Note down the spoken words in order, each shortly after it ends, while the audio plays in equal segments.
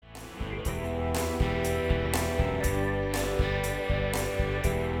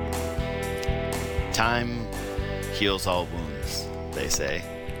Time heals all wounds, they say.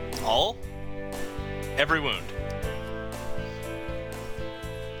 All? Every wound.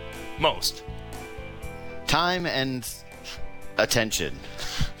 Most. Time and attention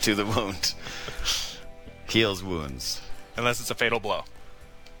to the wound heals wounds. Unless it's a fatal blow.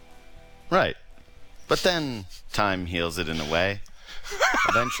 Right. But then time heals it in a way.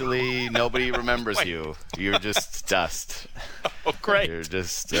 Eventually, nobody remembers you. You're just dust. Oh, great. You're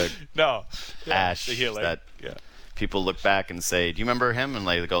just ash that people look back and say, do you remember him? And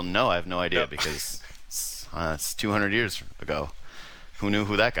they go, no, I have no idea because it's 200 years ago. Who knew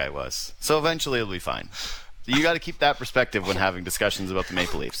who that guy was? So eventually it'll be fine. You got to keep that perspective when having discussions about the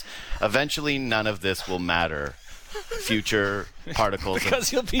Maple Leafs. Eventually, none of this will matter. Future particles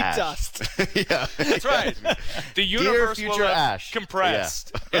because you'll be dust. Yeah, that's right. The universe future will have ash.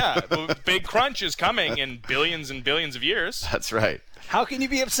 compressed. Yeah, the big crunch is coming in billions and billions of years. That's right. How can you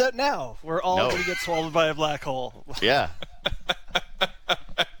be upset now? We're all going to get swallowed by a black hole. Yeah.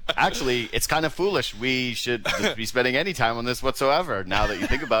 Actually, it's kind of foolish. We should be spending any time on this whatsoever. Now that you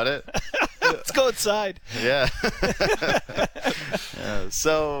think about it. Let's go inside. Yeah.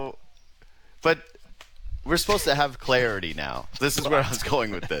 But we're supposed to have clarity now. This is where I was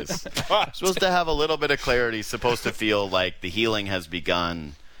going with this. We're supposed to have a little bit of clarity, supposed to feel like the healing has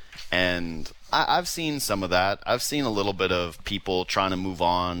begun. And I've seen some of that. I've seen a little bit of people trying to move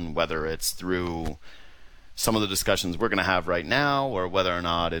on, whether it's through some of the discussions we're going to have right now, or whether or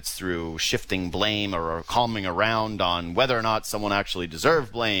not it's through shifting blame or calming around on whether or not someone actually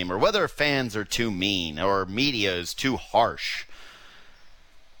deserved blame, or whether fans are too mean or media is too harsh.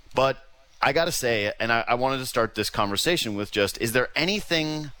 But I got to say, and I wanted to start this conversation with just, is there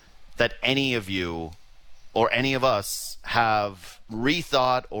anything that any of you or any of us have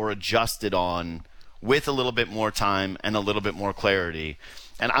rethought or adjusted on with a little bit more time and a little bit more clarity?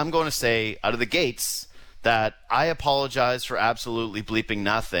 And I'm going to say out of the gates that I apologize for absolutely bleeping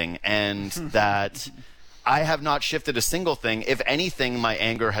nothing, and that I have not shifted a single thing. If anything, my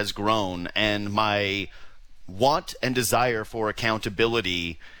anger has grown, and my want and desire for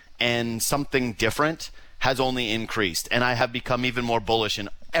accountability and something different has only increased, and I have become even more bullish in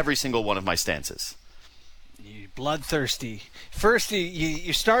every single one of my stances. You bloodthirsty. First,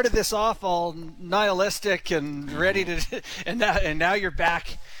 you started this off all nihilistic and ready to, and now you're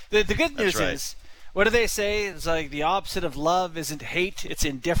back. The good news is, what do they say? It's like the opposite of love isn't hate; it's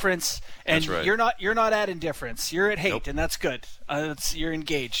indifference. And you're not at indifference. You're at hate, and that's good. You're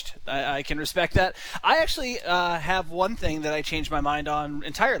engaged. I can respect that. I actually have one thing that I changed my mind on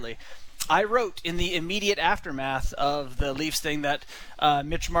entirely. I wrote in the immediate aftermath of the Leafs thing that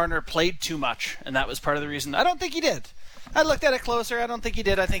Mitch Marner played too much, and that was part of the reason. I don't think he did. I looked at it closer. I don't think he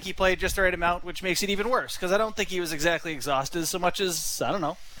did. I think he played just the right amount, which makes it even worse, because I don't think he was exactly exhausted so much as, I don't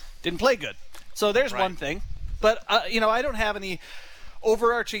know, didn't play good. So there's one thing. But, I don't have any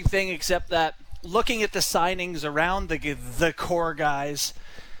overarching thing except that looking at the signings around the core guys,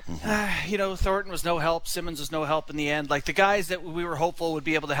 Thornton was no help. Simmons was no help in the end. Like, the guys that we were hopeful would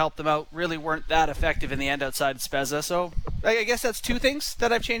be able to help them out really weren't that effective in the end outside Spezza. So I guess that's two things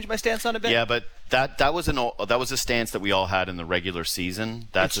that I've changed my stance on a bit. Yeah, but that was a stance that we all had in the regular season.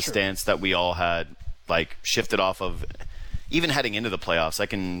 That's a stance that we all had, shifted off of. Even heading into the playoffs, I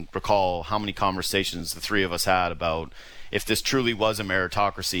can recall how many conversations the three of us had about if this truly was a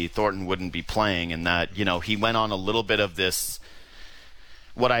meritocracy, Thornton wouldn't be playing, and that, he went on a little bit of this,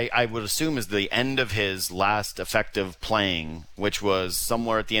 what I would assume is the end of his last effective playing, which was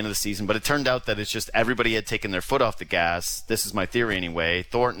somewhere at the end of the season. But it turned out that it's just everybody had taken their foot off the gas. This is my theory anyway.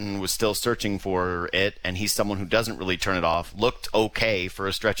 Thornton was still searching for it, and he's someone who doesn't really turn it off. Looked okay for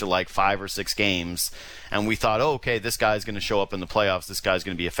a stretch of 5 or 6 games. And we thought, okay, this guy's going to show up in the playoffs. This guy's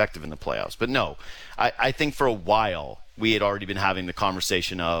going to be effective in the playoffs. But no, I think for a while we had already been having the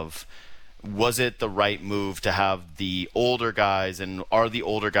conversation of, was it the right move to have the older guys, and are the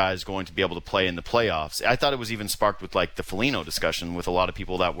older guys going to be able to play in the playoffs? I thought it was even sparked with the Foligno discussion with a lot of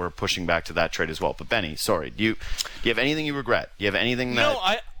people that were pushing back to that trade as well. But Benny, sorry, do you have anything you regret? Do you have anything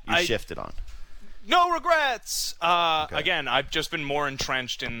that you shifted on? No regrets. Okay. Again, I've just been more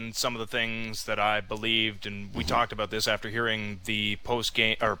entrenched in some of the things that I believed, and we talked about this after hearing the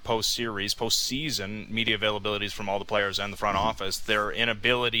post-game or post-season media availabilities from all the players and the front office. Their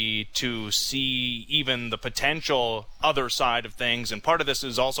inability to see even the potential other side of things, and part of this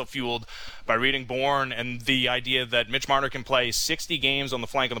is also fueled by reading Bourne and the idea that Mitch Marner can play 60 games on the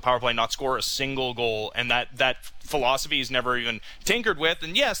flank on the power play, not score a single goal, and that philosophy is never even tinkered with.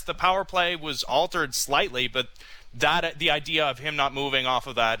 And yes, the power play was altered slightly, but the idea of him not moving off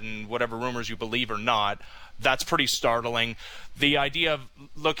of that, and whatever rumors you believe or not, that's pretty startling. The idea of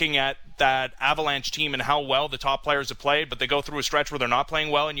looking at that Avalanche team and how well the top players have played, but they go through a stretch where they're not playing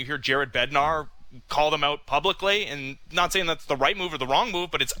well, and you hear Jared Bednar call them out publicly, and not saying that's the right move or the wrong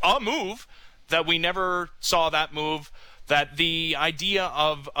move, but it's a move that we never saw that move, that the idea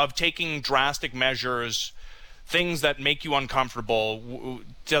of taking drastic measures, things that make you uncomfortable,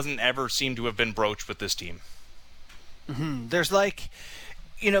 doesn't ever seem to have been broached with this team. Mm-hmm. There's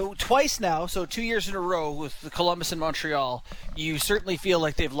twice now, so 2 years in a row with the Columbus and Montreal, you certainly feel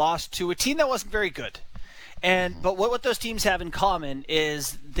like they've lost to a team that wasn't very good. But what those teams have in common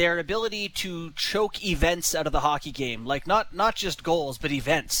is their ability to choke events out of the hockey game, like not just goals, but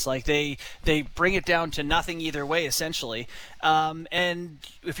events. Like they bring it down to nothing either way, essentially. And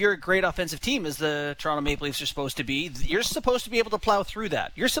if you're a great offensive team, as the Toronto Maple Leafs are supposed to be, you're supposed to be able to plow through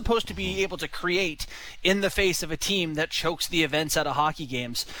that. You're supposed to be able to create in the face of a team that chokes the events out of hockey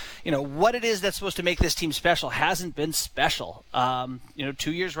games. What it is that's supposed to make this team special hasn't been special.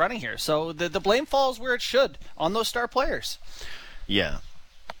 2 years running here, so the blame falls where it should on those star players. Yeah.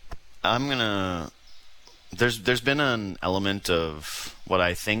 There's been an element of what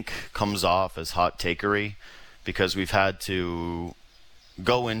I think comes off as hot takery because we've had to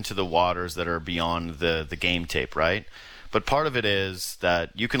go into the waters that are beyond the game tape, right? But part of it is that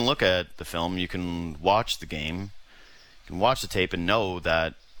you can look at the film, you can watch the game, you can watch the tape and know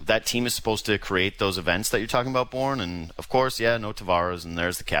that that team is supposed to create those events that you're talking about, Bourne. And of course, no Tavares, and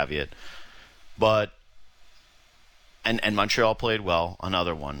there's the caveat. But and Montreal played well,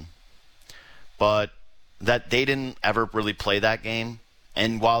 another one. But that they didn't ever really play that game.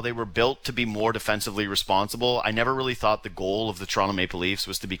 And while they were built to be more defensively responsible, I never really thought the goal of the Toronto Maple Leafs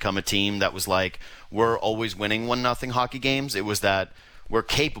was to become a team that was like, we're always winning 1-0 hockey games. It was that we're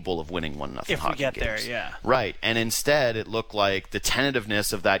capable of winning 1-0 hockey games. If we get there, yeah. Right. And instead, it looked like the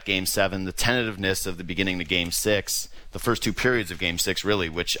tentativeness of that Game 7, the tentativeness of the beginning of Game 6, the first two periods of Game 6, really,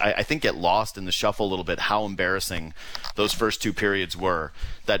 which I think get lost in the shuffle a little bit, how embarrassing those first two periods were,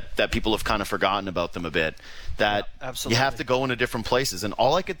 that people have kind of forgotten about them a bit, that you have to go into different places. And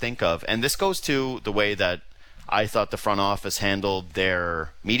all I could think of, and this goes to the way that I thought the front office handled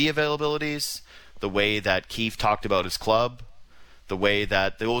their media availabilities, the way that Keefe talked about his club, the way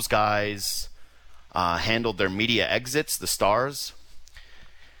that those guys handled their media exits, the Stars,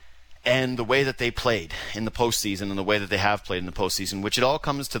 and the way that they played in the postseason and the way that they have played in the postseason, which it all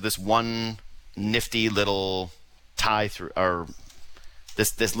comes to this one nifty little tie-through, or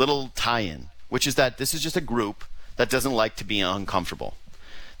this little tie-in, which is that this is just a group that doesn't like to be uncomfortable.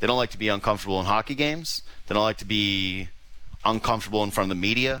 They don't like to be uncomfortable in hockey games. They don't like to be uncomfortable in front of the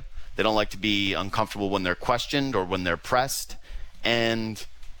media. They don't like to be uncomfortable when they're questioned or when they're pressed. And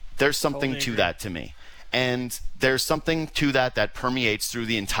there's something to that to me. And there's something to that permeates through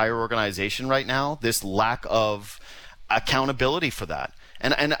the entire organization right now, this lack of accountability for that.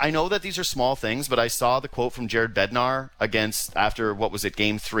 And I know that these are small things, but I saw the quote from Jared Bednar after, what was it,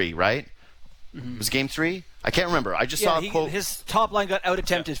 Game 3, right? Mm-hmm. Was it Game 3? I can't remember. I just saw a quote. His top line got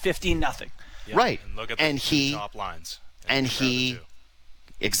out-attempted 15-0. Yeah. Right. And look at the top lines.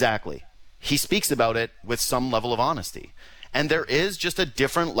 Exactly. He speaks about it with some level of honesty. And there is just a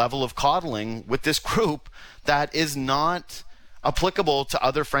different level of coddling with this group that is not applicable to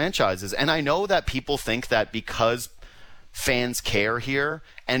other franchises. And I know that people think that because fans care here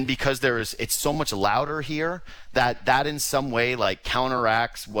and because it's so much louder here, that in some way like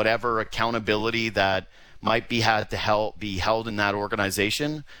counteracts whatever accountability that might be held in that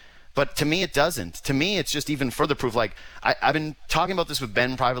organization. But to me, it doesn't. To me, it's just even further proof. Like I've been talking about this with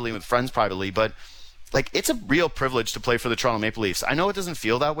Ben privately, with friends privately, but like, it's a real privilege to play for the Toronto Maple Leafs. I know it doesn't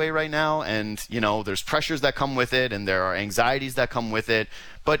feel that way right now, and, there's pressures that come with it, and there are anxieties that come with it.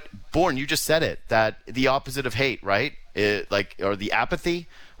 But, Bourne, you just said it, that the opposite of hate, right? Or the apathy,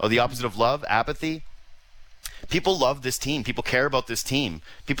 or the opposite of love, apathy. People love this team. People care about this team.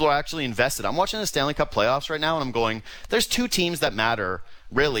 People are actually invested. I'm watching the Stanley Cup playoffs right now, and I'm going, there's two teams that matter,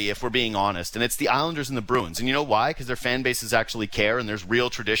 really, if we're being honest, and it's the Islanders and the Bruins. And you know why? Because their fan bases actually care, and there's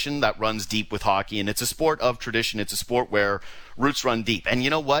real tradition that runs deep with hockey, and it's a sport of tradition. It's a sport where roots run deep. And you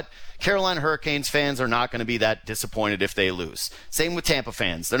know what? Carolina Hurricanes fans are not going to be that disappointed if they lose. Same with Tampa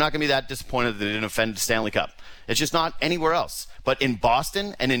fans. They're not going to be that disappointed that they didn't defend the Stanley Cup. It's just not anywhere else. But in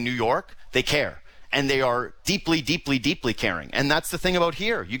Boston and in New York, they care. And they are deeply, deeply, deeply caring. And that's the thing about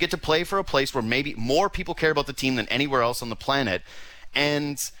here. You get to play for a place where maybe more people care about the team than anywhere else on the planet.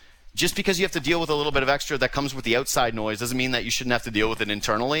 And just because you have to deal with a little bit of extra that comes with the outside noise doesn't mean that you shouldn't have to deal with it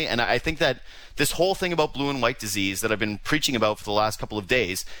internally. And I think that this whole thing about blue and white disease that I've been preaching about for the last couple of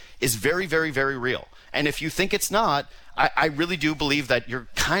days is very, very, very real. And if you think it's not, I really do believe that you're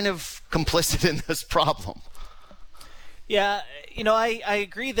kind of complicit in this problem. Yeah, I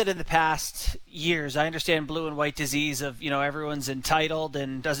agree that in the past years, I understand blue and white disease of, everyone's entitled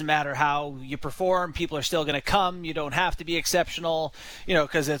and doesn't matter how you perform, people are still going to come. You don't have to be exceptional,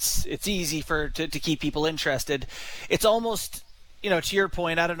 because it's easy to keep people interested. It's almost, to your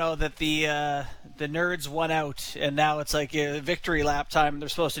point, I don't know that the nerds won out and now it's like a victory lap time. They're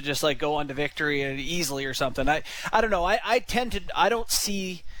supposed to just like go on to victory easily or something. I don't know. I don't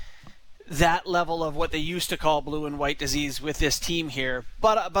see that level of what they used to call blue and white disease with this team here.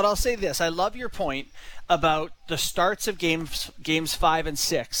 But I'll say this. I love your point about the starts of games 5 and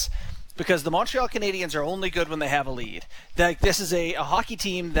 6, because the Montreal Canadiens are only good when they have a lead. This is a hockey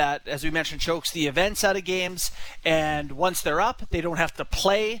team that, as we mentioned, chokes the events out of games, and once they're up, they don't have to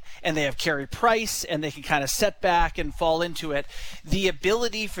play, and they have Carey Price, and they can kind of set back and fall into it. The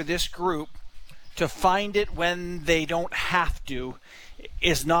ability for this group to find it when they don't have to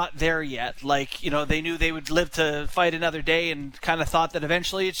is not there yet. They knew they would live to fight another day and kind of thought that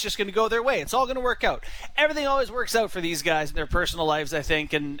eventually it's just going to go their way. It's all going to work out. Everything always works out for these guys in their personal lives, I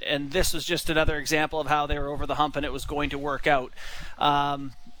think, and this was just another example of how they were over the hump and it was going to work out.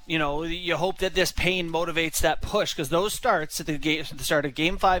 You hope that this pain motivates that push, because those starts at the start of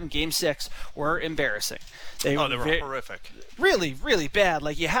Game 5 and Game 6 were embarrassing. They were horrific. Really, really bad.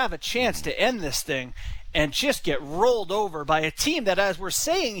 You have a chance to end this thing and just get rolled over by a team that, as we're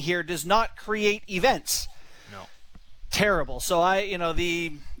saying here, does not create events. No. Terrible. So I don't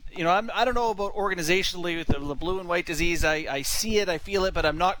know about organizationally with the blue and white disease. I see it, I feel it, but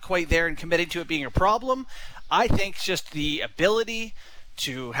I'm not quite there in committing to it being a problem. I think just the ability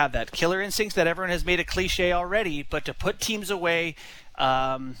to have that killer instinct that everyone has made a cliche already, but to put teams away,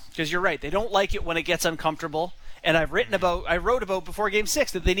 because you're right, they don't like it when it gets uncomfortable. And I wrote about before Game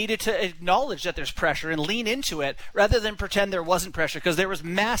 6 that they needed to acknowledge that there's pressure and lean into it rather than pretend there wasn't pressure, because there was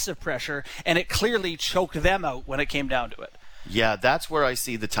massive pressure and it clearly choked them out when it came down to it. Yeah, that's where I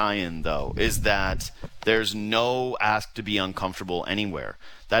see the tie-in, though, is that there's no ask to be uncomfortable anywhere.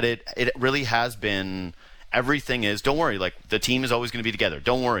 That it really has been... Everything is, don't worry, the team is always going to be together.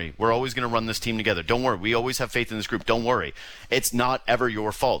 Don't worry, we're always going to run this team together. Don't worry, we always have faith in this group. Don't worry. It's not ever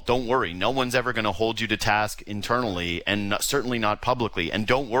your fault. Don't worry. No one's ever going to hold you to task internally, and certainly not publicly. And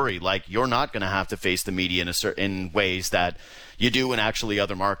don't worry, you're not going to have to face the media in ways that you do in actually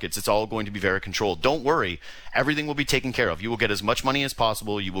other markets. It's all going to be very controlled. Don't worry. Everything will be taken care of. You will get as much money as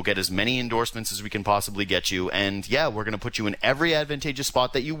possible. You will get as many endorsements as we can possibly get you. And yeah, we're going to put you in every advantageous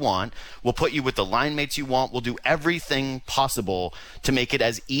spot that you want. We'll put you with the line mates you want. We'll do everything possible to make it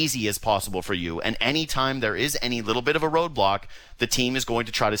as easy as possible for you. And anytime there is any little bit of a roadblock, the team is going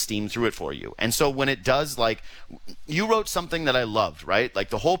to try to steam through it for you. And so when it does, you wrote something that I loved, right?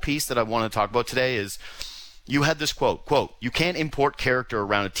 The whole piece that I want to talk about today is, you had this quote, "You can't import character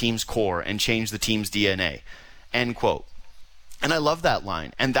around a team's core and change the team's DNA," end quote. And I love that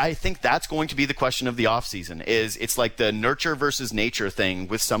line. And I think that's going to be the question of the offseason, it's like the nurture versus nature thing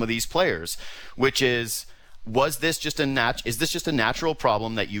with some of these players, which is, is this just a natural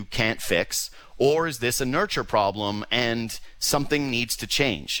problem that you can't fix? Or is this a nurture problem and something needs to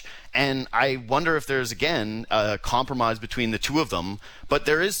change? And I wonder if there's, again, a compromise between the two of them. But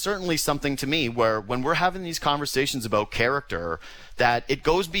there is certainly something to me where when we're having these conversations about character, that it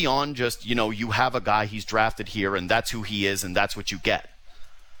goes beyond just, you have a guy, he's drafted here, and that's who he is, and that's what you get.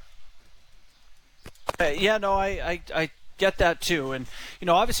 I get that too. And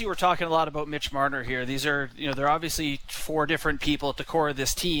obviously we're talking a lot about Mitch Marner here. These are they're obviously 4 different people at the core of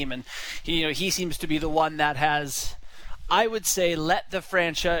this team, and he seems to be the one that has, I would say, let the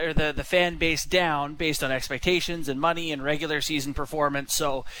franchise or the fan base down based on expectations and money and regular season performance.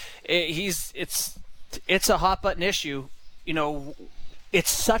 So it's a hot button issue. It's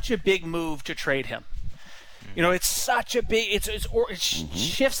such a big move to trade him. It's such a big it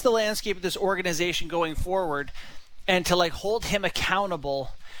shifts the landscape of this organization going forward. And to hold him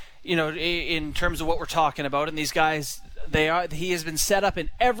accountable, in terms of what we're talking about, and these guys, he has been set up in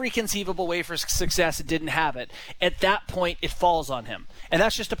every conceivable way for success and didn't have it. At that point, it falls on him. And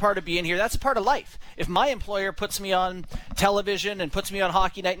that's just a part of being here. That's a part of life. If my employer puts me on television and puts me on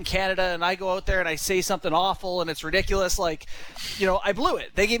Hockey Night in Canada and I go out there and I say something awful and it's ridiculous, I blew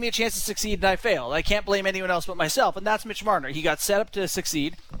it. They gave me a chance to succeed and I failed. I can't blame anyone else but myself. And that's Mitch Marner. He got set up to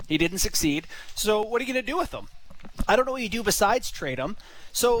succeed. He didn't succeed. So what are you going to do with him? I don't know what you do besides trade him.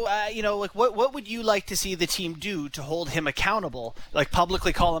 So, what would you like to see the team do to hold him accountable?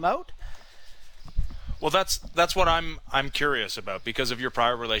 Publicly call him out? Well, that's what I'm curious about because of your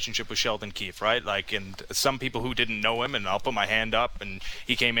prior relationship with Sheldon Keefe, right? Like, and some people who didn't know him, and I'll put my hand up, and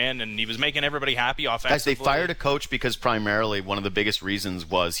he came in and he was making everybody happy offensively. Guys, they fired a coach because primarily one of the biggest reasons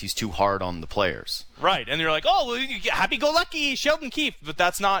was he's too hard on the players. Right, and they're like, oh, well, happy-go-lucky Sheldon Keefe, but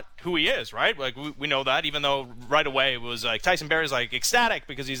that's not who he is, right? Like, we know that, even though right away it was like Tyson Barrie's like ecstatic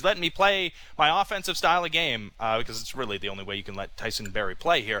because he's letting me play my offensive style of game because it's really the only way you can let Tyson Barrie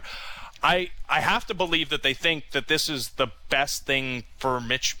play here. I have to believe that they think that this is the best thing for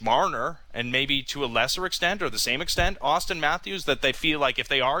Mitch Marner and maybe to a lesser extent or the same extent Austin Matthews, that they feel like if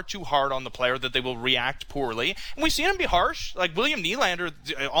they are too hard on the player that they will react poorly. And we've seen him be harsh. Like William Nylander,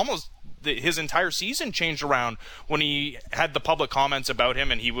 almost his entire season changed around when he had the public comments about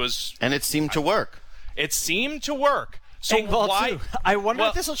him and he was... And it seemed to work. It seemed to work. So why... Too. I wonder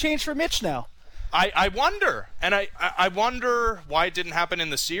if this will change for Mitch now. I wonder, and I wonder why it didn't happen in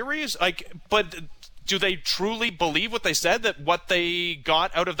the series. Like, but do they truly believe what they said, that what they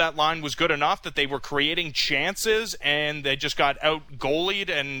got out of that line was good enough, that they were creating chances and they just got out goalied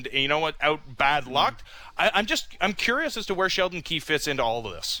and out bad lucked? I'm curious as to where Sheldon Keefe fits into all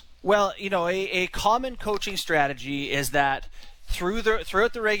of this. Well, a common coaching strategy is that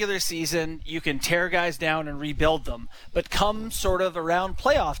throughout the regular season, you can tear guys down and rebuild them. But come sort of around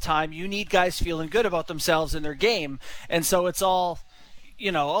playoff time, you need guys feeling good about themselves in their game. And so it's all,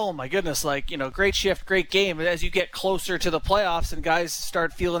 oh my goodness, great shift, great game. And as you get closer to the playoffs and guys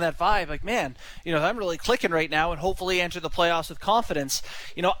start feeling that vibe, like, man, I'm really clicking right now and hopefully enter the playoffs with confidence.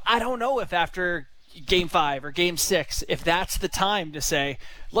 I don't know if after Game 5 or Game 6, if that's the time to say,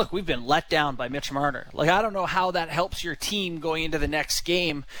 look, we've been let down by Mitch Marner. Like, I don't know how that helps your team going into the next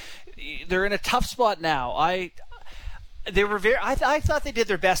game. They're in a tough spot now. I thought they did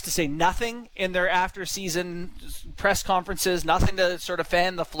their best to say nothing in their after-season press conferences, nothing to sort of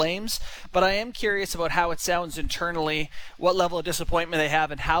fan the flames. But I am curious about how it sounds internally, what level of disappointment they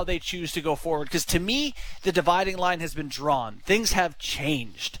have, and how they choose to go forward. Because to me, the dividing line has been drawn. Things have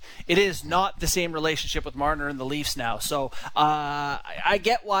changed. It is not the same relationship with Marner and the Leafs now. So I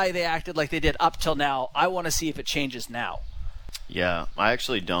get why they acted like they did up till now. I want to see if it changes now. Yeah, I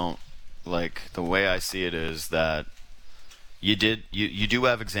actually don't. Like, the way I see it is that you do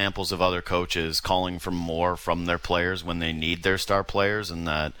have examples of other coaches calling for more from their players when they need their star players, and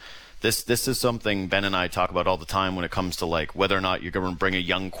that this is something Ben and I talk about all the time when it comes to like whether or not you're going to bring a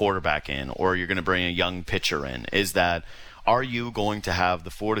young quarterback in or you're going to bring a young pitcher in, is that are you going to have the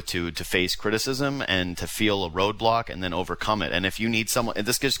fortitude to face criticism and to feel a roadblock and then overcome it? And if you need someone, and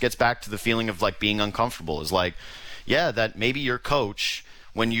this just gets back to the feeling of like being uncomfortable, is like, yeah, that maybe your coach,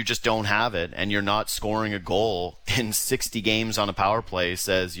 when you just don't have it and you're not scoring a goal in 60 games on a power play,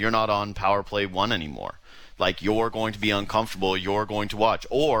 says you're not on power play 1 anymore. Like, you're going to be uncomfortable, you're going to watch.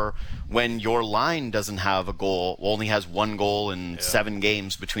 Or when your line doesn't have a goal, only has 1 goal in 7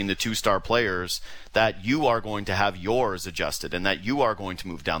 games between the 2 star players, that you are going to have yours adjusted and that you are going to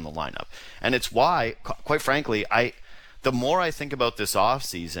move down the lineup. And it's why, quite frankly, the more I think about this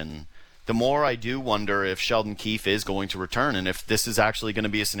offseason, the more I do wonder if Sheldon Keefe is going to return and if this is actually going to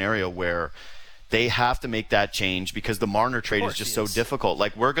be a scenario where they have to make that change because the Marner trade is just so difficult.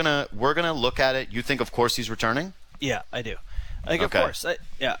 Like, we're gonna look at it. You think, of course, he's returning? Yeah, I do. I think, of course.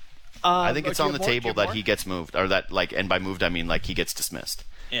 Yeah. I think it's on the table that he gets moved, or that, like, and by moved I mean like he gets dismissed.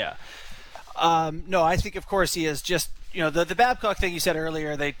 Yeah. No, I think, of course, he is just. The Babcock thing you said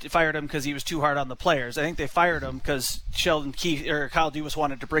earlier, they fired him because he was too hard on the players. I think they fired him because Sheldon Keefe or Kyle Dubas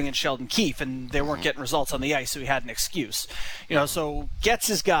wanted to bring in Sheldon Keefe, and they weren't getting results on the ice, so he had an excuse. So gets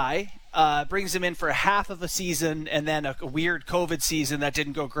his guy, brings him in for half of a season, and then a weird COVID season that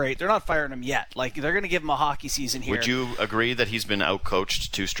didn't go great. They're not firing him yet. Like, they're going to give him a hockey season here. Would you agree that he's been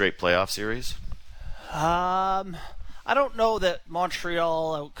outcoached 2 straight playoff series? I don't know that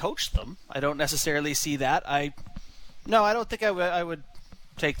Montreal outcoached them. I don't necessarily see that. No, I don't think I would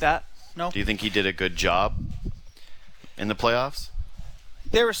take that. No. Do you think he did a good job in the playoffs?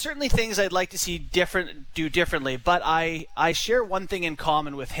 There were certainly things I'd like to see do differently, but I share one thing in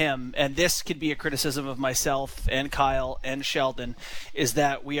common with him, and this could be a criticism of myself and Kyle and Sheldon, is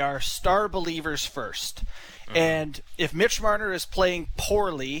that we are star believers first. And if Mitch Marner is playing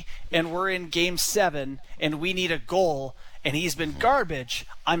poorly and we're in Game 7 and we need a goal and he's been garbage,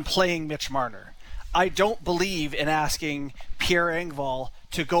 I'm playing Mitch Marner. I don't believe in asking Pierre Engvall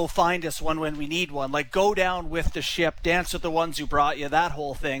to go find us one when we need one. Like, go down with the ship, dance with the ones who brought you, that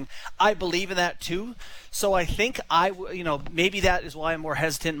whole thing. I believe in that too. So I think maybe that is why I'm more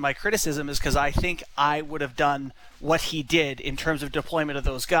hesitant in my criticism, is because I think I would have done what he did in terms of deployment of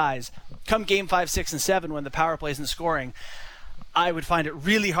those guys. Come Game 5, 6, and 7 when the power play isn't scoring, I would find it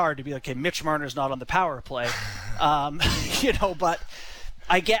really hard to be like, okay, Mitch Marner's not on the power play, but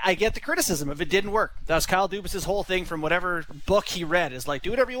I get the criticism if it didn't work. That was Kyle Dubas's whole thing from whatever book he read is like, do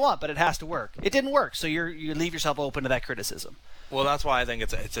whatever you want, but it has to work. It didn't work, so you leave yourself open to that criticism. Well, that's why I think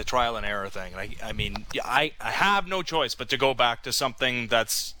it's a trial and error thing. I have no choice but to go back to something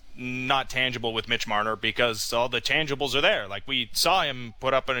that's not tangible with Mitch Marner because all the tangibles are there. Like, we saw him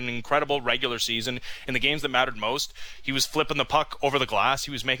put up an incredible regular season in the games that mattered most. He was flipping the puck over the glass.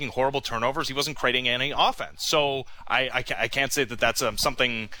 He was making horrible turnovers. He wasn't creating any offense. So I can't say that that's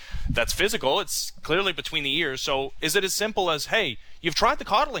something that's physical. It's clearly between the ears. So is it as simple as, hey, you've tried the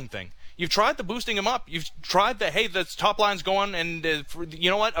coddling thing. You've tried the boosting him up. You've tried the, hey, the top line's going, and you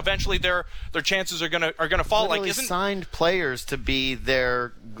know what? Eventually, their chances are gonna fall. Literally like, signed players to be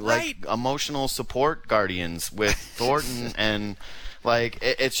their emotional support guardians with Thornton, and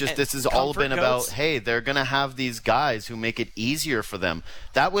it's just, this has all been about, hey, they're gonna have these guys who make it easier for them.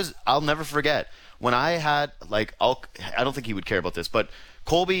 I'll never forget when I had I don't think he would care about this, but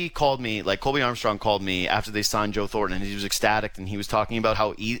Colby Armstrong called me after they signed Joe Thornton, and he was ecstatic, and he was talking about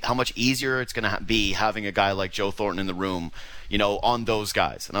how much easier it's going to be having a guy like Joe Thornton in the room, on those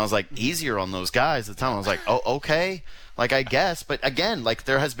guys. And I was like, easier on those guys at the time. I was like, oh, okay, I guess. But again,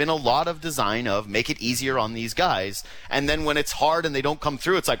 there has been a lot of design of make it easier on these guys, and then when it's hard and they don't come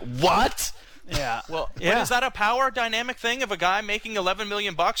through, it's like, what? Yeah. Well, But is that a power dynamic thing of a guy making $11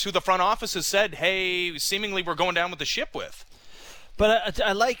 million who the front office has said, hey, seemingly we're going down with the ship with? But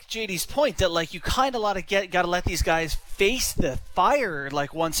I like JD's point that you kind of got to let these guys face the fire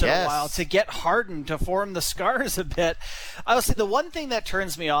once in a while to get hardened, to form the scars a bit. I would say the one thing that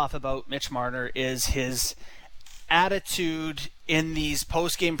turns me off about Mitch Marner is his attitude in these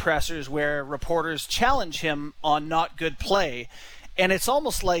post-game pressers where reporters challenge him on not good play, and it's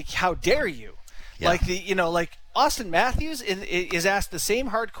almost like, how dare you? Yeah. Austin Matthews is asked the same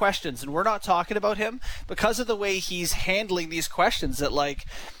hard questions, and we're not talking about him because of the way he's handling these questions that,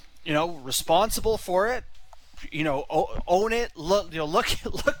 responsible for it, own it,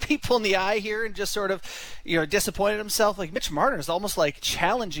 look people in the eye here and just sort of, disappointed himself. Mitch Marner is almost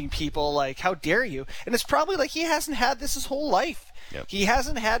challenging people, how dare you? And it's probably he hasn't had this his whole life. Yep. He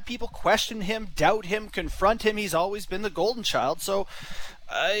hasn't had people question him, doubt him, confront him. He's always been the golden child. So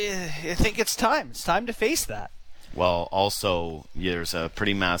I think it's time. It's time to face that. Well, also, there's a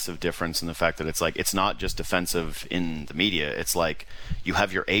pretty massive difference in the fact that it's not just defensive in the media. It's you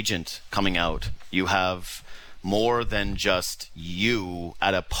have your agent coming out. You have more than just you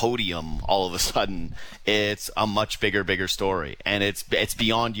at a podium all of a sudden. It's a much bigger story. And it's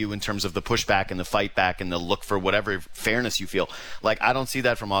beyond you in terms of the pushback and the fight back and the look for whatever fairness you feel. I don't see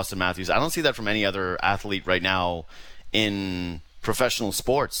that from Austin Matthews. I don't see that from any other athlete right now in professional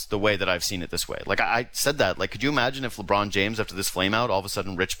sports the way that I've seen it this way. I said that. Could you imagine if LeBron James, after this flame out, all of a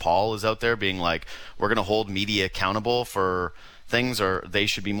sudden Rich Paul is out there being we're going to hold media accountable for things, or they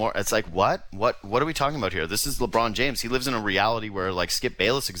should be more. It's what are we talking about here? This is LeBron James. He lives in a reality where Skip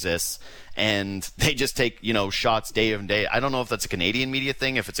Bayless exists, and they just take shots day and day. I don't know if that's a Canadian media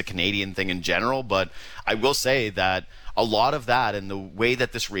thing, if it's a Canadian thing in general, but I will say that a lot of that and the way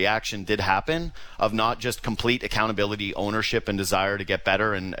that this reaction did happen, of not just complete accountability, ownership, and desire to get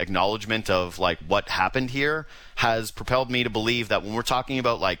better and acknowledgement of what happened here, has propelled me to believe that when we're talking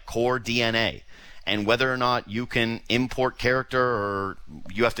about core DNA and whether or not you can import character or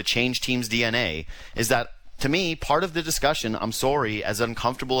you have to change teams' DNA, is that, to me, part of the discussion, I'm sorry, as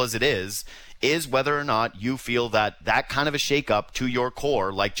uncomfortable as it is whether or not you feel that kind of a shakeup to your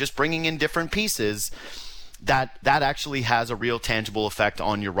core, just bringing in different pieces, that actually has a real tangible effect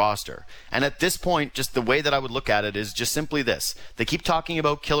on your roster. And at this point, just the way that I would look at it is just simply this. They keep talking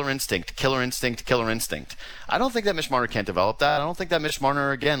about killer instinct. I don't think that Mitch Marner can't develop that. I don't think that Mitch Marner,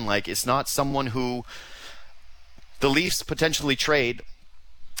 again, is not someone who the Leafs potentially trade,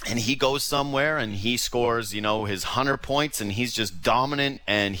 and he goes somewhere and he scores, his 100 points, and he's just dominant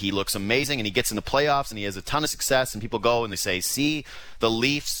and he looks amazing and he gets in the playoffs and he has a ton of success, and people go and they say, see, the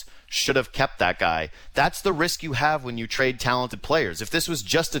Leafs should have kept that guy. That's the risk you have when you trade talented players. If this was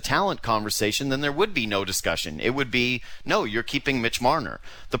just a talent conversation, then there would be no discussion. It would be, no, you're keeping Mitch Marner.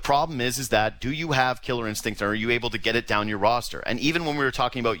 The problem is that do you have killer instinct, or are you able to get it down your roster? And even when we were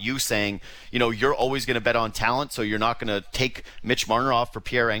talking about you saying, you're always going to bet on talent, so you're not going to take Mitch Marner off for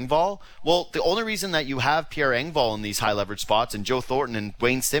Pierre Engvall. Well, the only reason that you have Pierre Engvall in these high leverage spots and Joe Thornton and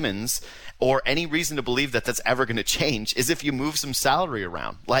Wayne Simmons, or any reason to believe that that's ever going to change, is if you move some salary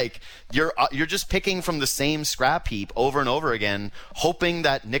around. You're just picking from the same scrap heap over and over again, hoping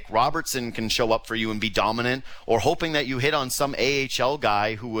that Nick Robertson can show up for you and be dominant, or hoping that you hit on some AHL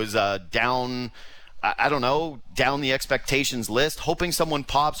guy who was down I don't know, down the expectations list, hoping someone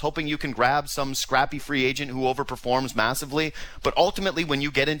pops, hoping you can grab some scrappy free agent who overperforms massively. But ultimately, when you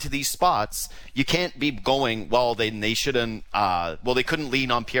get into these spots, you can't be going, well, they shouldn't, they couldn't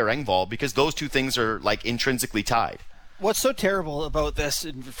lean on Pierre Engvall, because those two things are like intrinsically tied. What's so terrible about this,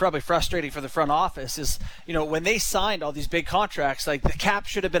 and probably frustrating for the front office, is, when they signed all these big contracts, like the cap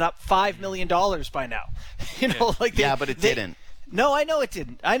should have been up $5 million by now. But it didn't. No, I know it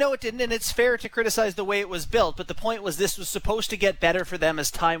didn't. And it's fair to criticize the way it was built, but the point was this was supposed to get better for them as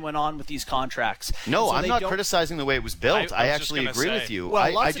time went on with these contracts. No, so I'm not criticizing the way it was built. I actually agree with you.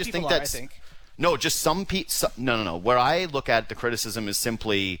 Well, I just think that's... No, just some people... No. Where I look at the criticism is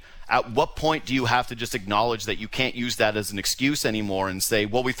simply, at what point do you have to just acknowledge that you can't use that as an excuse anymore and say,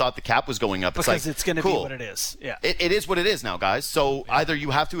 well, we thought the cap was going up. Because it's going to be what it is. Yeah. It is what it is now, guys. So either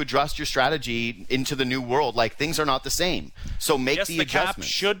you have to adjust your strategy into the new world. Like, things are not the same. So make the adjustments. The cap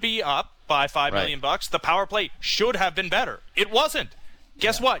should be up by $5 million. The power play should have been better. It wasn't.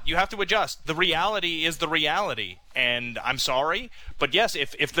 Guess what? You have to adjust. The reality is the reality, and I'm sorry, but yes,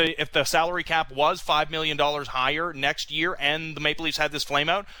 if the salary cap was $5 million higher next year, and the Maple Leafs had this flame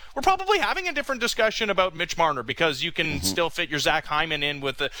out, we're probably having a different discussion about Mitch Marner, because you can still fit your Zach Hyman in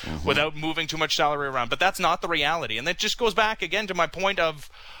with without moving too much salary around. But that's not the reality, and that just goes back again to my point of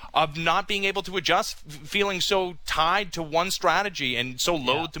not being able to adjust, feeling so tied to one strategy and so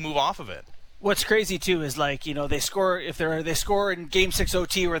loath to move off of it. What's crazy too is they score they score in Game 6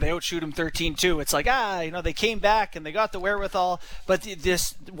 OT where they outshoot them 13-2. It's like they came back and they got the wherewithal. But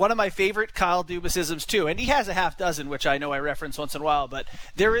this one of my favorite Kyle Dubasisms too, and he has a half dozen, which I know I reference once in a while. But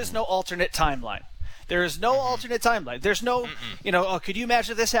there is no alternate timeline. There is no alternate timeline. There's no could you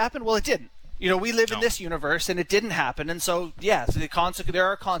imagine this happened? Well, it didn't. We live in this universe, and it didn't happen. And so there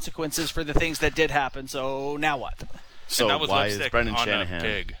are consequences for the things that did happen. So now what? So why is Brendan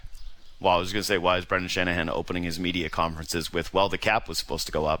Shanahan? Well, I was going to say, why is Brendan Shanahan opening his media conferences with, well, the cap was supposed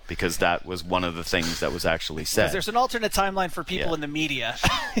to go up, because that was one of the things that was actually said. Because there's an alternate timeline for people in the media.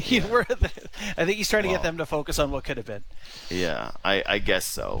 I think he's trying to get them to focus on what could have been. Yeah, I guess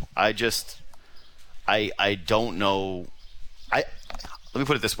so. I don't know. Let me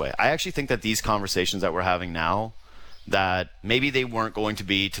put it this way. I actually think that these conversations that we're having now, that maybe they weren't going to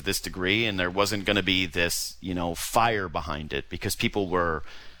be to this degree, and there wasn't going to be this, fire behind it, because people were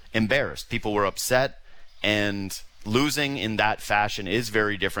embarrassed. People were upset, and losing in that fashion is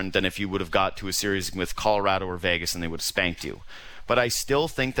very different than if you would have got to a series with Colorado or Vegas and they would have spanked you. But I still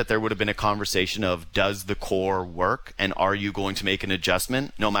think that there would have been a conversation of, does the core work, and are you going to make an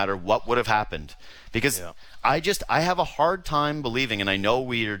adjustment no matter what would have happened? Because I have a hard time believing, and I know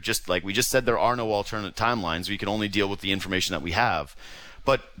we just said, there are no alternate timelines. We can only deal with the information that we have.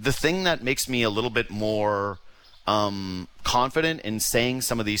 But the thing that makes me a little bit more confident in saying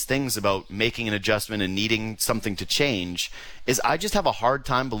some of these things about making an adjustment and needing something to change is, I just have a hard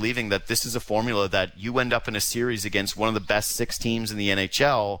time believing that this is a formula that you end up in a series against one of the best 6 teams in the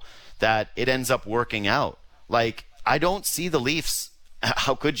NHL, that it ends up working out. Like, I don't see the Leafs,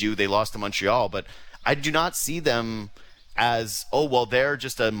 how could you? They lost to Montreal, but I do not see them as, they're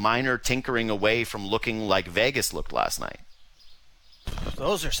just a minor tinkering away from looking like Vegas looked last night.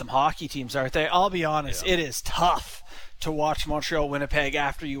 Those are some hockey teams, aren't they? I'll be honest, it is tough to watch Montreal Winnipeg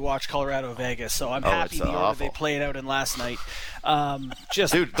after you watch Colorado Vegas. So I'm happy the order they played out in last night.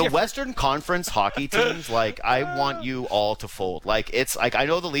 The Western Conference hockey teams, I want you all to fold. It's like, I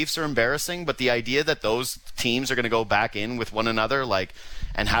know the Leafs are embarrassing, but the idea that those teams are going to go back in with one another,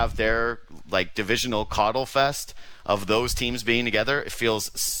 and have their divisional coddle fest of those teams being together, it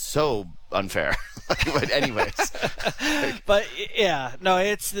feels so unfair. But anyways. But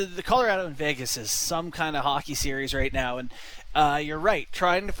it's the Colorado and Vegas is some kind of hockey series right now, and you're right,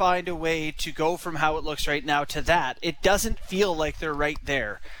 trying to find a way to go from how it looks right now to that. It doesn't feel like they're right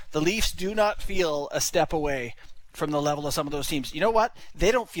there. The Leafs do not feel a step away from the level of some of those teams. You know what?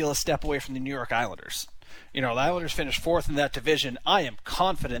 They don't feel a step away from the New York Islanders. The Islanders finished 4th in that division. I am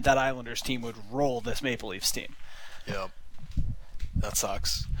confident that Islanders team would roll this Maple Leafs team. Yeah. That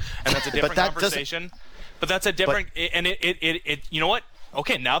sucks. And that's a different conversation. But that's a different... and it you know what?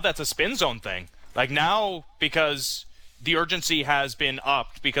 Okay, now that's a spin zone thing. Now, because the urgency has been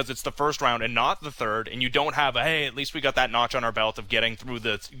upped because it's the first round and not the third, and you don't have at least we got that notch on our belt of getting through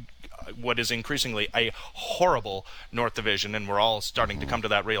what is increasingly a horrible North Division, and we're all starting to come to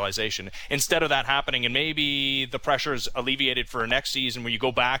that realization. Instead of that happening, and maybe the pressure is alleviated for next season where you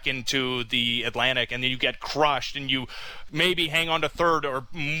go back into the Atlantic and then you get crushed and you maybe hang on to third, or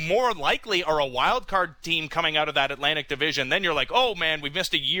more likely are a wild card team coming out of that Atlantic Division. Then you're like, oh man, we've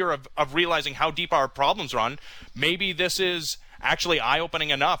missed a year of realizing how deep our problems run. Maybe this is actually eye-opening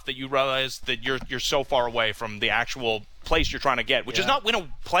enough that you realize that you're so far away from the actual place you're trying to get, which is not win a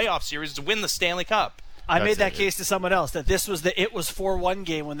playoff series, it's win the Stanley Cup. I made that case to someone else that this was the 4-1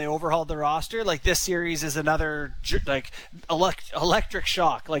 game when they overhauled the roster. Like, this series is another like electric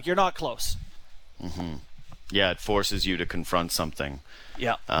shock. Like, you're not close. Mm-hmm. Yeah, it forces you to confront something.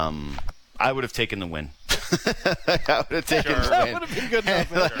 Yeah. I would have taken the win. I would have taken the win. That would have been good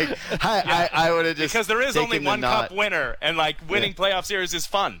enough. I would have just because there is only one cup cup winner, and like winning playoff series is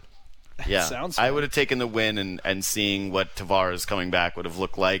fun. Yeah, Sounds I fun. would have taken the win and seeing what Tavares coming back would have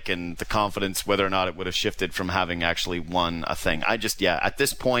looked like, and the confidence whether or not it would have shifted from having actually won a thing. At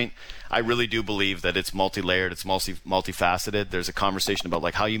this point, I really do believe that it's multi-layered, it's multifaceted. There's a conversation about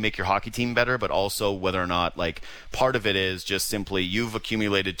like how you make your hockey team better, but also whether or not like part of it is just simply you've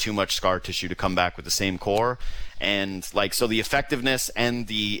accumulated too much scar tissue to come back with the same core. And like so the effectiveness and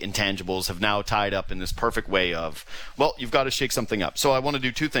the intangibles have now tied up in this perfect way of, well, you've got to shake something up. So I want to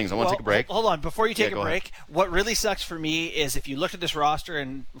do two things. I want to take a break. Hold on. Before you take a break, ahead. What really sucks for me is if you looked at this roster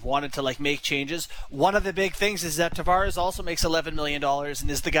and wanted to like make changes, one of the big things is that Tavares also makes $11 million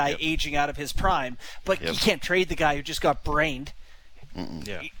and is the guy aging out of his prime. But you can't trade the guy who just got brained.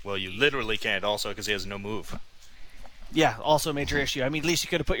 Yeah. Well, you literally can't also because he has no move. Yeah, also a major issue. I mean, at least you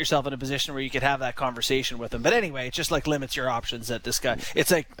could have put yourself in a position where you could have that conversation with him. But anyway, it just like limits your options at this guy. It's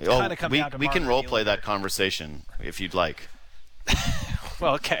like kind of coming down to we can Marner role play dealing. that conversation if you'd like.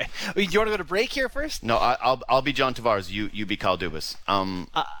 Well, okay. Do you want to go to break here first? No, I'll be John Tavares. You be Kyle Dubas.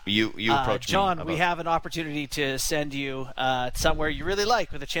 You approach John, me. we have an opportunity to send you somewhere you really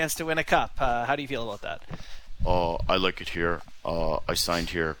like with a chance to win a cup. How do you feel about that? I like it here. I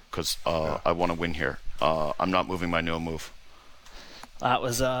signed here because I want to win here. I'm not moving my no move. That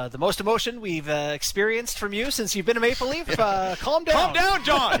was the most emotion we've experienced from you since you've been a Maple Leaf. Calm down. Calm down,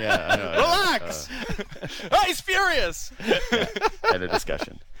 John. Yeah, I know, Relax. He's furious. End of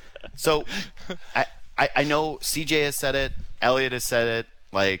discussion. So I know CJ has said it. Elliot has said it.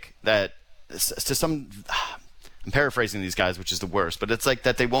 Like that to some. I'm paraphrasing these guys, which is the worst, but it's like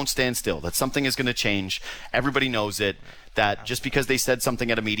that they won't stand still, that something is going to change. Everybody knows it, that just because they said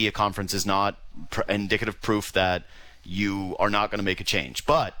something at a media conference is not indicative proof that you are not going to make a change.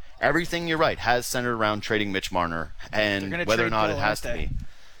 But everything, you're right, has centered around trading Mitch Marner and whether or not it has to be.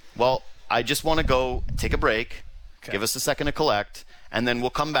 Well, I just want to go take a break, give us a second to collect, and then we'll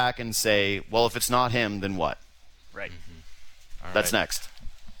come back and say, well, if it's not him, then what? Right. Mm-hmm. That's next.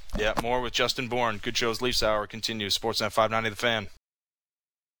 Yeah, more with Justin Bourne. Good shows. Leafs Hour continues. Sportsnet 590 The Fan.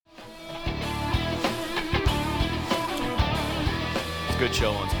 It's a good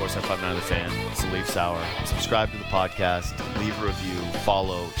show on Sportsnet 590 The Fan. It's the Leafs Hour. Subscribe to the podcast. Leave a review.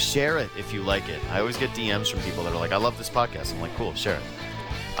 Follow. Share it if you like it. I always get DMs from people that are like, I love this podcast. I'm like, cool, share it.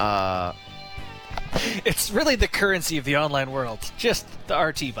 It's really the currency of the online world. Just the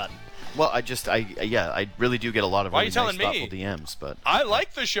RT button. Well, I really do get a lot of Why are really you telling nice, me? thoughtful DMs. But I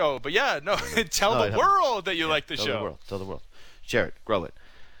like the show, but tell the world that you like the show. Tell the world. Share it. Grow it.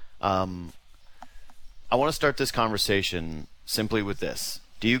 I want to start this conversation simply with this.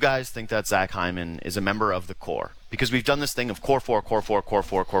 Do you guys think that Zach Hyman is a member of the core? Because we've done this thing of core 4, core 4, core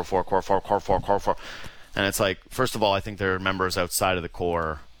 4, core 4, core 4, core 4, core 4. And it's like, first of all, I think there are members outside of the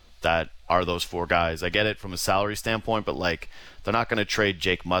core that are those four guys. I get it from a salary standpoint, but like they're not going to trade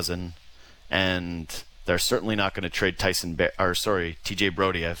Jake Muzzin. And they're certainly not going to trade TJ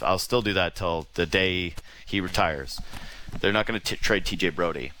Brody. I'll still do that till the day he retires. They're not going to trade TJ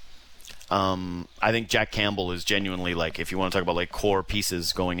Brody. I think Jack Campbell is genuinely, like, if you want to talk about like core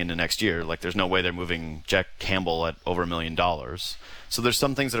pieces going into next year, like there's no way they're moving Jack Campbell at over $1 million. So there's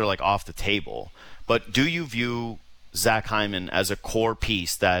some things that are like off the table. But do you view Zach Hyman as a core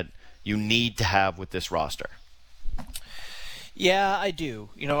piece that you need to have with this roster? Yeah, I do.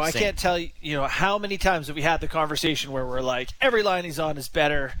 I can't tell you, how many times have we had the conversation where we're like, every line he's on is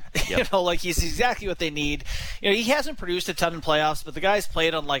better. Yep. Like he's exactly what they need. He hasn't produced a ton in playoffs, but the guy's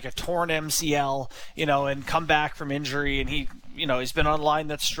played on like a torn MCL, and come back from injury, and he's been on a line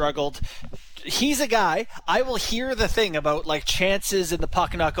that's struggled. He's a guy, I will hear the thing about like chances in the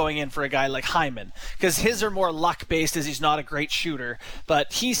puck not going in for a guy like Hyman, because his are more luck-based as he's not a great shooter,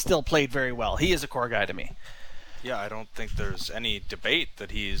 but he's still played very well. He is a core guy to me. Yeah, I don't think there's any debate that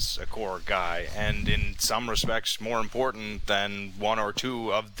he's a core guy, and in some respects more important than one or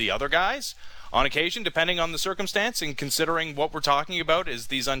two of the other guys on occasion, depending on the circumstance, and considering what we're talking about is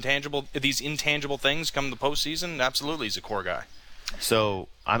these intangible things come the postseason. Absolutely, he's a core guy. So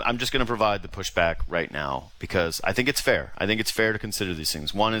I'm just going to provide the pushback right now because I think it's fair. I think it's fair to consider these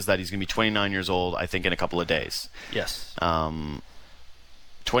things. One is that he's going to be 29 years old, I think, in a couple of days. Yes.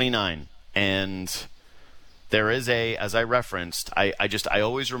 29. And there is as I referenced, I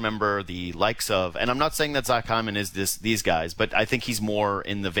always remember the likes of, and I'm not saying that Zach Hyman is these guys, but I think he's more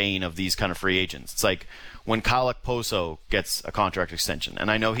in the vein of these kind of free agents. It's like when Kyle Okposo gets a contract extension,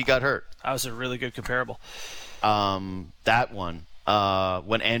 and I know he got hurt. That was a really good comparable. That one.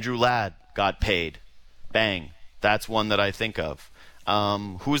 When Andrew Ladd got paid. Bang. That's one that I think of.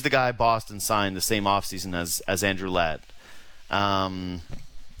 Who's the guy Boston signed the same offseason as Andrew Ladd?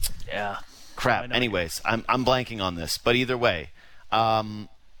 Yeah. Crap. Anyways, I'm blanking on this, but either way, the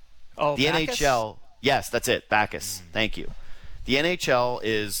Bacchus? NHL. Yes, that's it. Bacchus. Thank you. The NHL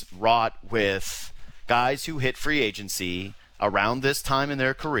is wrought with guys who hit free agency around this time in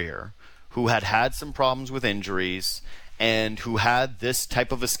their career, who had some problems with injuries, and who had this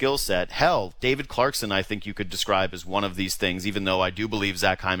type of a skill set. Hell, David Clarkson, I think you could describe as one of these things, even though I do believe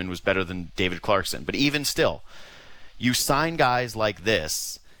Zach Hyman was better than David Clarkson. But even still, you sign guys like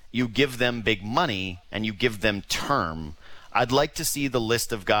this, you give them big money, and you give them term. I'd like to see the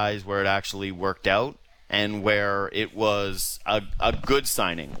list of guys where it actually worked out and where it was a good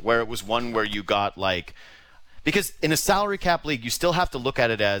signing, where it was one where you got like... Because in a salary cap league, you still have to look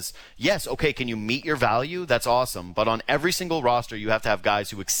at it as, yes, okay, can you meet your value? That's awesome. But on every single roster, you have to have guys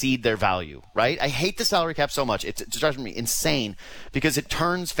who exceed their value, right? I hate the salary cap so much. It drives me insane because it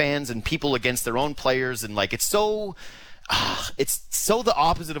turns fans and people against their own players. And, like, it's so the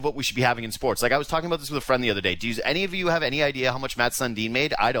opposite of what we should be having in sports. Like, I was talking about this with a friend the other day. Do any of you have any idea how much Matt Sundin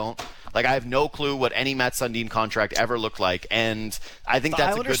made? I don't. Like, I have no clue what any Matt Sundin contract ever looked like, and I think that's a good thing. The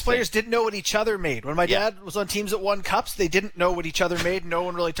Islanders players didn't know what each other made. When my dad was on teams that won cups, they didn't know what each other made. No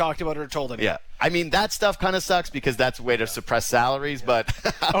one really talked about it or told anyone. Yeah. I mean, that stuff kind of sucks because that's a way to suppress salaries, but...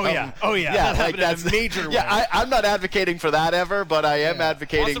 Yeah, that happened in a major way. Yeah, I'm not advocating for that ever, but I am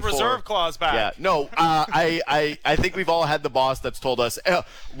advocating for... Wants the reserve clause back. Yeah, no, I think we've all had the boss that's told us,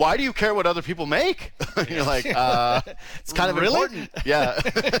 why do you care what other people make? You're like, it's kind of important. Yeah,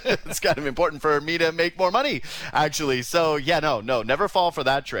 it's kind of important for me to make more money, actually. So, yeah, no, never fall for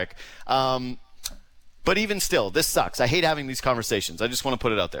that trick. But even still, this sucks. I hate having these conversations. I just want to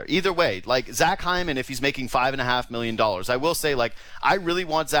put it out there. Either way, like Zach Hyman, if he's making $5.5 million, I will say, like, I really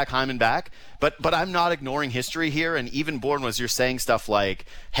want Zach Hyman back, but I'm not ignoring history here. And even Bourne was, you're saying stuff like,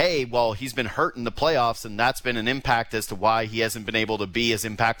 hey, well, he's been hurt in the playoffs, and that's been an impact as to why he hasn't been able to be as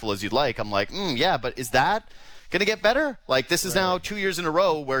impactful as you'd like. I'm like, yeah, but is that going to get better? Like, this is now 2 years in a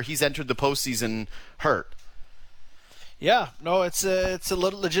row where he's entered the postseason hurt. Yeah, no, it's a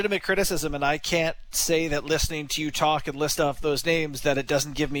legitimate criticism, and I can't say that listening to you talk and list off those names that it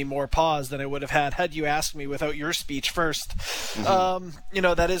doesn't give me more pause than I would have had you asked me without your speech first.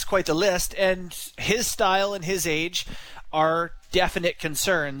 Mm-hmm. That is quite the list, and his style and his age are definite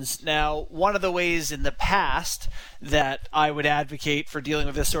concerns. Now, one of the ways in the past that I would advocate for dealing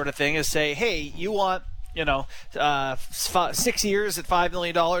with this sort of thing is say, hey, you want 6 years at $5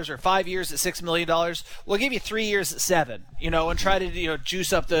 million or 5 years at $6 million. We'll give you 3 years at $7 million, and try to,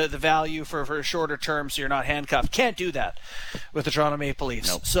 juice up the value for a shorter term so you're not handcuffed. Can't do that with the Toronto Maple Leafs.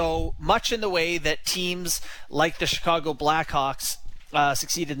 Nope. So much in the way that teams like the Chicago Blackhawks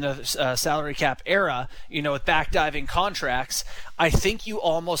succeeded in the salary cap era, with backdiving contracts, I think you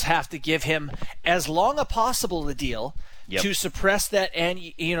almost have to give him as long a possible a deal to suppress that and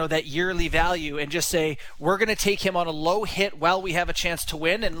that yearly value and just say we're going to take him on a low hit while we have a chance to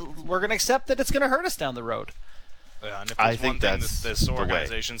win, and we're going to accept that it's going to hurt us down the road. Yeah, and if there's one thing that this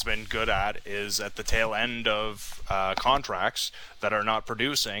organization's been good at is at the tail end of contracts that are not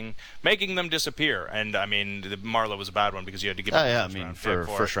producing, making them disappear. And I mean, Marlowe was a bad one because you had to give him for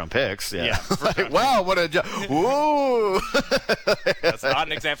first-round picks. Yeah. Wow, what a woo! That's not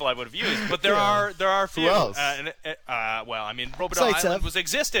an example I would have used, but there are few. Who else? Robidoux Island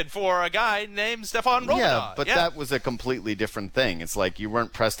existed for a guy named Stefan Robidoux. Yeah, but that was a completely different thing. It's like you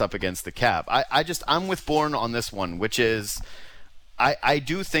weren't pressed up against the cap. I'm with Bourne on this one, which is I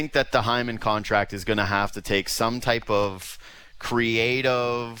do think that the Hyman contract is going to have to take some type of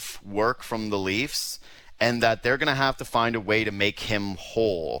creative work from the Leafs, and that they're going to have to find a way to make him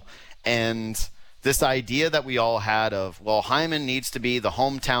whole. And this idea that we all had of, well, Hyman needs to be the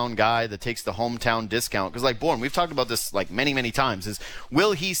hometown guy that takes the hometown discount. Because, like, Bourne, we've talked about this, like, many, many times, is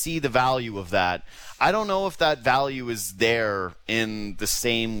will he see the value of that? I don't know if that value is there in the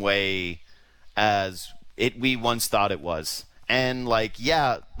same way as we once thought it was. And, like,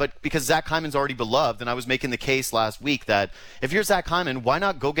 yeah, but because Zach Hyman's already beloved, and I was making the case last week that if you're Zach Hyman, why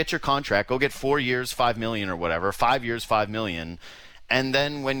not go get your contract, go get 4 years, $5 million or whatever, 5 years, $5 million, and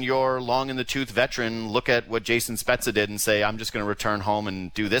then when you're long-in-the-tooth veteran, look at what Jason Spezza did and say, I'm just going to return home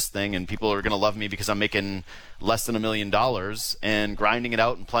and do this thing, and people are going to love me because I'm making less than $1 million and grinding it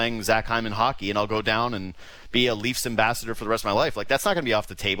out and playing Zach Hyman hockey, and I'll go down and be a Leafs ambassador for the rest of my life. Like, that's not going to be off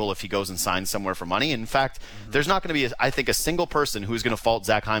the table if he goes and signs somewhere for money. In fact, there's not going to be, I think, a single person who's going to fault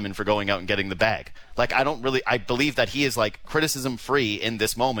Zach Hyman for going out and getting the bag. Like, I believe that he is, like, criticism-free in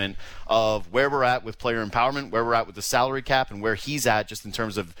this moment of where we're at with player empowerment, where we're at with the salary cap, and where he's at just in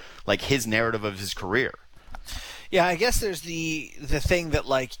terms of, like, his narrative of his career. Yeah, I guess there's the thing that,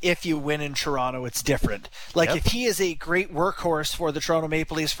 like, if you win in Toronto, it's different. Like, if he is a great workhorse for the Toronto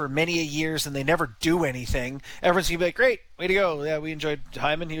Maple Leafs for many years and they never do anything, everyone's going to be like, great, way to go. Yeah, we enjoyed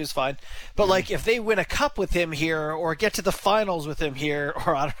Hyman. He was fine. But, like, if they win a cup with him here or get to the finals with him here,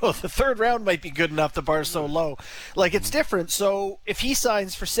 or, I don't know, the third round might be good enough, the bar's so low. Like, it's different. So if he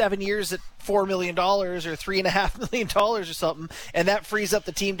signs for 7 years at $4 million or $3.5 million or something, and that frees up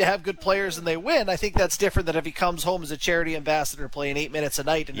the team to have good players and they win, I think that's different than if he comes home as a charity ambassador playing 8 minutes a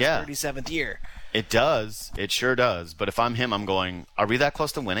night in his 37th year. It does. It sure does. But if I'm him, I'm going, are we that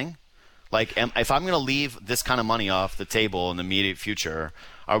close to winning? Like, if I'm going to leave this kind of money off the table in the immediate future,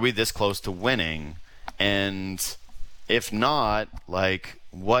 are we this close to winning? And if not, like,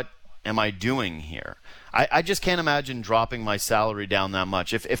 what am I doing here? I just can't imagine dropping my salary down that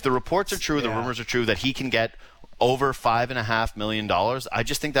much. If the reports are true, the rumors are true, that he can get over $5.5 million, I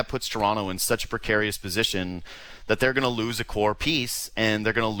just think that puts Toronto in such a precarious position that they're going to lose a core piece, and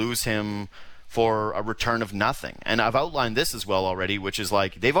they're going to lose him for a return of nothing. And I've outlined this as well already, which is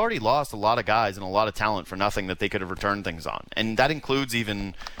like they've already lost a lot of guys and a lot of talent for nothing that they could have returned things on. And that includes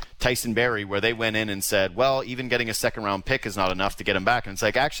even Tyson Barrie, where they went in and said, well, even getting a second-round pick is not enough to get him back. And it's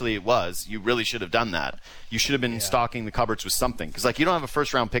like, actually, it was. You really should have done that. You should have been stocking the cupboards with something. Because, like, you don't have a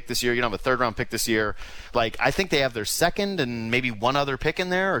first-round pick this year. You don't have a third-round pick this year. Like, I think they have their second and maybe one other pick in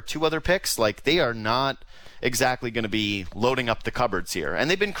there or two other picks. Like, they are not exactly going to be loading up the cupboards here. And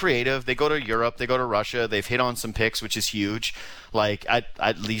they've been creative. They go to Europe. They go to Russia. They've hit on some picks, which is huge. Like,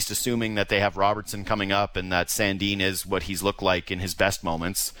 at least assuming that they have Robertson coming up and that Sandin is what he's looked like in his best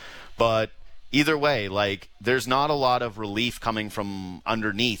moments. But either way, like, there's not a lot of relief coming from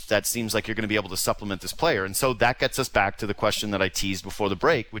underneath that seems like you're going to be able to supplement this player. And so that gets us back to the question that I teased before the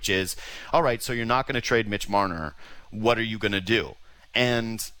break, which is, all right, so you're not going to trade Mitch Marner. What are you going to do?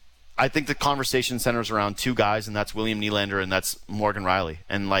 And I think the conversation centers around two guys, and that's William Nylander and that's Morgan Rielly.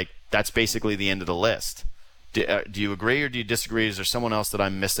 And, like, that's basically the end of the list. Do you agree or do you disagree? Is there someone else that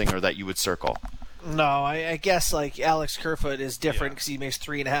I'm missing or that you would circle? No, I guess, like, Alex Kerfoot is different because he makes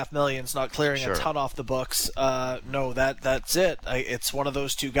 $3.5 million. It's not clearing a ton off the books. No, that's it. It's one of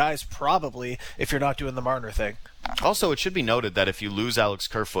those two guys probably if you're not doing the Marner thing. Also, it should be noted that if you lose Alex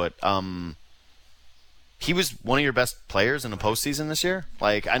Kerfoot, he was one of your best players in the postseason this year.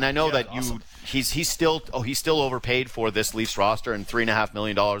 Like, and I know that he's still overpaid for this Leafs roster, and $3.5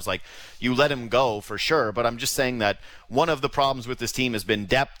 million. Like, you let him go for sure. But I'm just saying that one of the problems with this team has been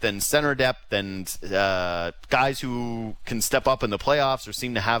depth and center depth and guys who can step up in the playoffs or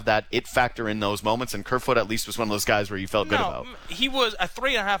seem to have that it factor in those moments. And Kerfoot at least was one of those guys where you felt good about. He was at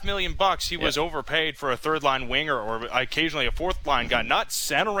 $3.5 million. He was overpaid for a third line winger or occasionally a fourth line guy, not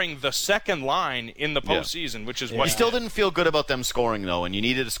centering the second line in the postseason, which is what you still didn't feel good about them scoring though, and you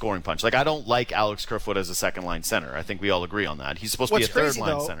needed a scoring punch. Like, I don't like Alex Kerfoot as a second line center. I think we all agree on that. He's supposed to be a third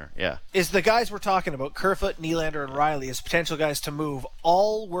line center. Yeah. Is the guys we're talking about, Kerfoot, Nylander, and Rielly, as potential guys to move,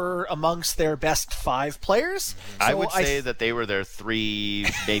 all were amongst their best 5 players? So I would say that they were their 3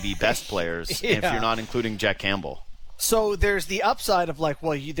 maybe best players, if you're not including Jack Campbell. So there's the upside of, like,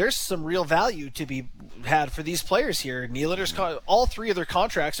 well, there's some real value to be had for these players here. Nylander's all 3 of their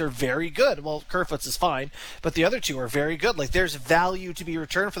contracts are very good. Well, Kerfoot's is fine, but the other 2 are very good. Like, there's value to be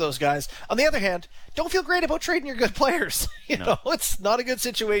returned for those guys. On the other hand, don't feel great about trading your good players. You know, it's not a good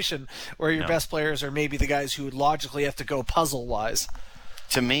situation where your best players are maybe the guys who would logically have to go puzzle-wise.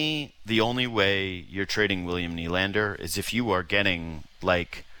 To me, the only way you're trading William Nylander is if you are getting,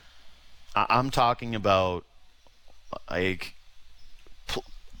 like, I'm talking about, like,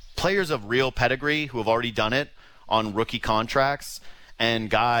 players of real pedigree who have already done it on rookie contracts and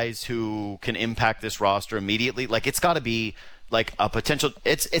guys who can impact this roster immediately. Like, it's got to be like a potential.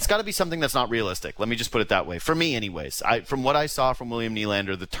 It's got to be something that's not realistic. Let me just put it that way. For me, anyways. From what I saw from William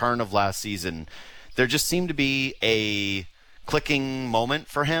Nylander, the turn of last season, there just seemed to be a clicking moment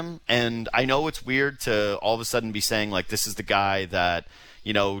for him. And I know it's weird to all of a sudden be saying, like, this is the guy that,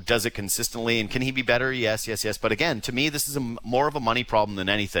 you know, does it consistently, and can he be better? Yes. But again, to me, this is more of a money problem than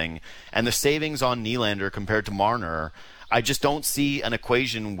anything. And the savings on Nylander compared to Marner, I just don't see an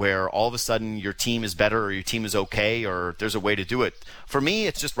equation where all of a sudden your team is better or your team is okay or there's a way to do it. For me,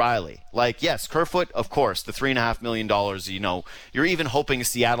 it's just Rielly. Like, yes, Kerfoot, of course, the $3.5 million, you know, you're even hoping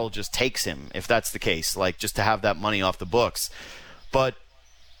Seattle just takes him if that's the case, like, just to have that money off the books. But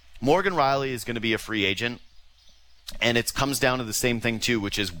Morgan Rielly is going to be a free agent. And it comes down to the same thing, too,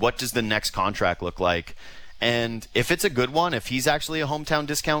 which is what does the next contract look like? And if it's a good one, if he's actually a hometown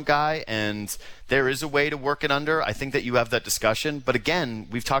discount guy and there is a way to work it under, I think that you have that discussion. But again,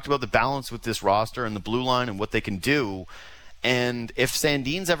 we've talked about the balance with this roster and the blue line and what they can do. And if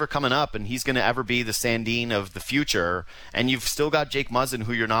Sandin's ever coming up and he's going to ever be the Sandin of the future, and you've still got Jake Muzzin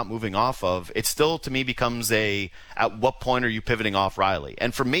who you're not moving off of, it still to me becomes at what point are you pivoting off Riley?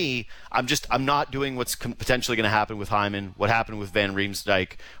 And for me, I'm not doing what's potentially going to happen with Hyman, what happened with Van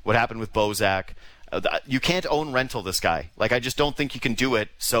Riemsdyk, what happened with Bozak. You can't own rental this guy. Like, I just don't think you can do it.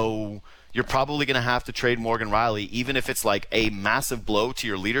 So you're probably going to have to trade Morgan Riley, even if it's like a massive blow to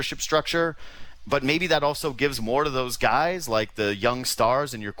your leadership structure. But maybe that also gives more to those guys, like the young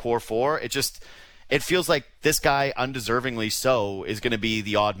stars in your core four. It feels like this guy, undeservingly so, is going to be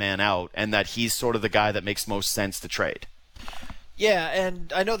the odd man out, and that he's sort of the guy that makes most sense to trade. Yeah,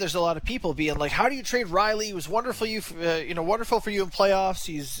 and I know there's a lot of people being like, "How do you trade Riley? He was wonderful, wonderful for you in playoffs.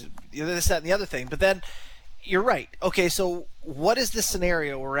 He's this, that, and the other thing." But then you're right. Okay, so what is the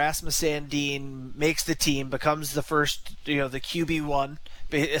scenario where Rasmus Sandin makes the team, becomes the first, the QB1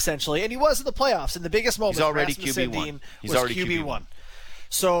 essentially, and he was in the playoffs in the biggest moment. He's already Rasmus QB1. Sandin He's was already QB1.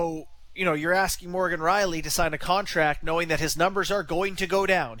 So you're asking Morgan Riley to sign a contract knowing that his numbers are going to go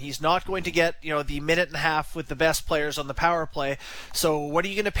down. He's not going to get, the minute and a half with the best players on the power play. So what are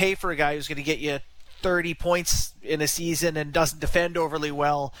you going to pay for a guy who's going to get you 30 points in a season and doesn't defend overly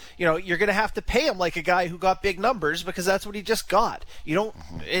well? You're going to have to pay him like a guy who got big numbers because that's what he just got.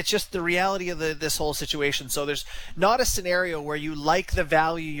 It's just the reality of this whole situation. So there's not a scenario where you like the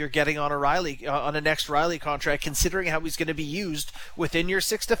value you're getting on a next Riley contract, considering how he's going to be used within your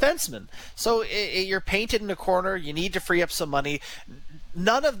six defensemen. So you're painted in a corner. You need to free up some money.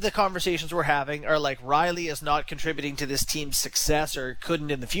 None of the conversations we're having are like Riley is not contributing to this team's success or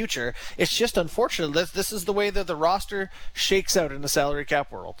couldn't in the future. It's just unfortunate that this is the way that the roster shakes out in the salary cap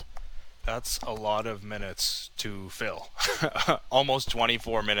world. That's a lot of minutes to fill. Almost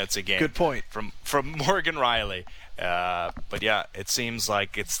 24 minutes a game. Good point. From Morgan Riley. But yeah, it seems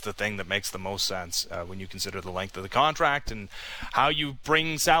like it's the thing that makes the most sense when you consider the length of the contract and how you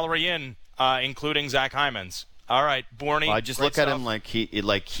bring salary in, including Zach Hyman's. All right, Bourne. Well, I just look at him like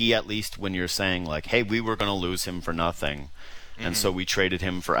he at least, when you're saying like, hey, we were going to lose him for nothing, and so we traded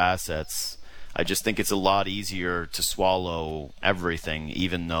him for assets. I just think it's a lot easier to swallow everything,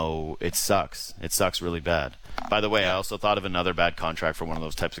 even though it sucks. It sucks really bad. By the way, I also thought of another bad contract for one of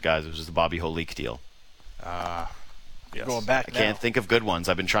those types of guys, which is the Bobby Holik deal. Yes. Going back I can't think of good ones.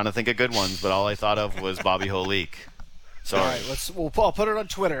 I've been trying to think of good ones, but all I thought of was Bobby Holik. Sorry. All right, I'll put it on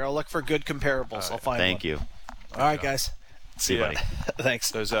Twitter. I'll look for good comparables. I'll find one. Thank you. All right, guys. See you, buddy.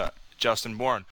 Thanks. There's Justin Bourne.